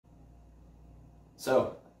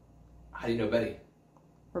So, how do you know Betty?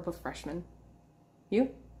 We're both freshmen.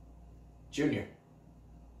 You? Junior.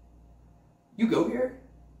 You go here?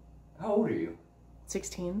 How old are you?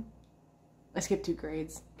 16. I skipped 2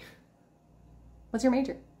 grades. What's your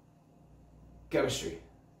major? Chemistry.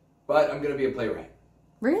 But I'm gonna be a playwright.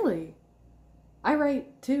 Really? I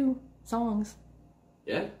write, too, songs.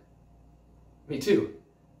 Yeah? Me too.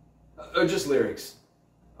 Just lyrics.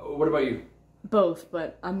 What about you? Both,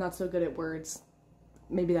 but I'm not so good at words.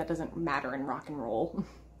 Maybe that doesn't matter in rock and roll.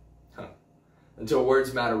 Huh. Until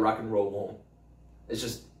words matter, rock and roll won't. It's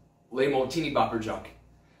just lame old teeny bopper junk.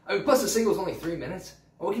 I mean, plus the single's only 3 minutes.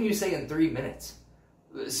 What can you say in 3 minutes?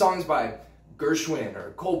 Songs by Gershwin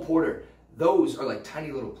or Cole Porter, those are like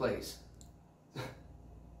tiny little plays.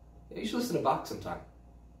 You should listen to Bach sometime.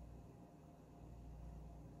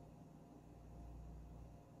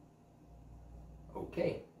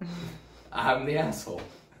 Okay. I'm the asshole.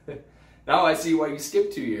 Now I see why you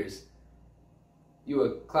skipped 2 years. You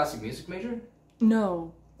a classic music major?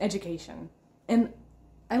 No, education. And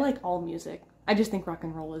I like all music. I just think rock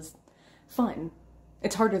and roll is fun.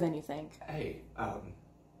 It's harder than you think. Hey, I'm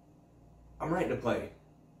writing a play,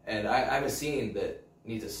 and I have a scene that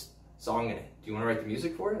needs a song in it. Do you want to write the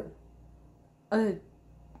music for it?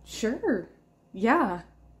 Sure. Yeah.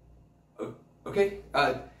 Okay,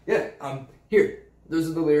 yeah, here. Those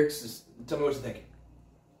are the lyrics. Just tell me what you think.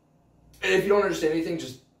 And if you don't understand anything,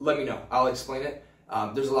 just let me know. I'll explain it.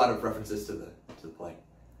 There's a lot of references to the play.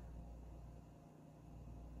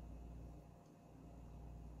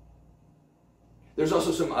 There's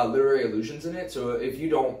also some literary allusions in it, so if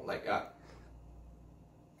you don't, like,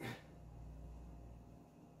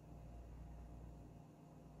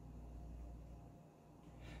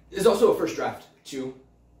 there's also a first draft, too.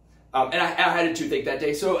 And I had a toothache that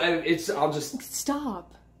day, so I'll just...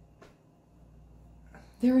 Stop.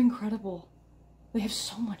 They're incredible. They have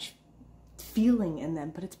so much feeling in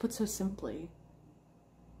them, but it's put so simply.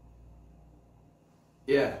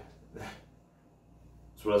 Yeah.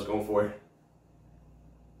 That's what I was going for.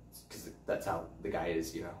 Because that's how the guy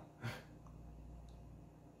is, you know.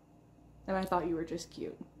 And I thought you were just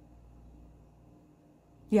cute.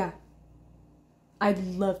 Yeah. I'd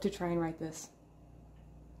love to try and write this.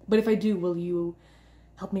 But if I do, will you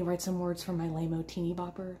help me write some words for my lame-o teeny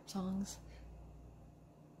bopper songs?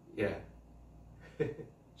 Yeah.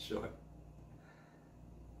 Sure.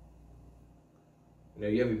 You know,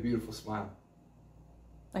 you have a beautiful smile.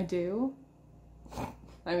 I do?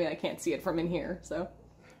 I mean, I can't see it from in here, so...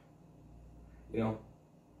 You know,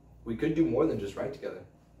 we could do more than just write together.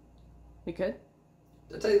 We could?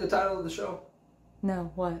 Did I tell you the title of the show?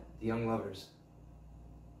 No, what? The Young Lovers.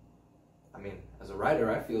 I mean, as a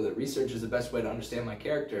writer, I feel that research is the best way to understand my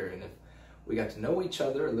character, and if we got to know each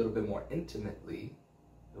other a little bit more intimately,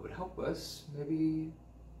 it would help us, maybe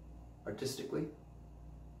artistically.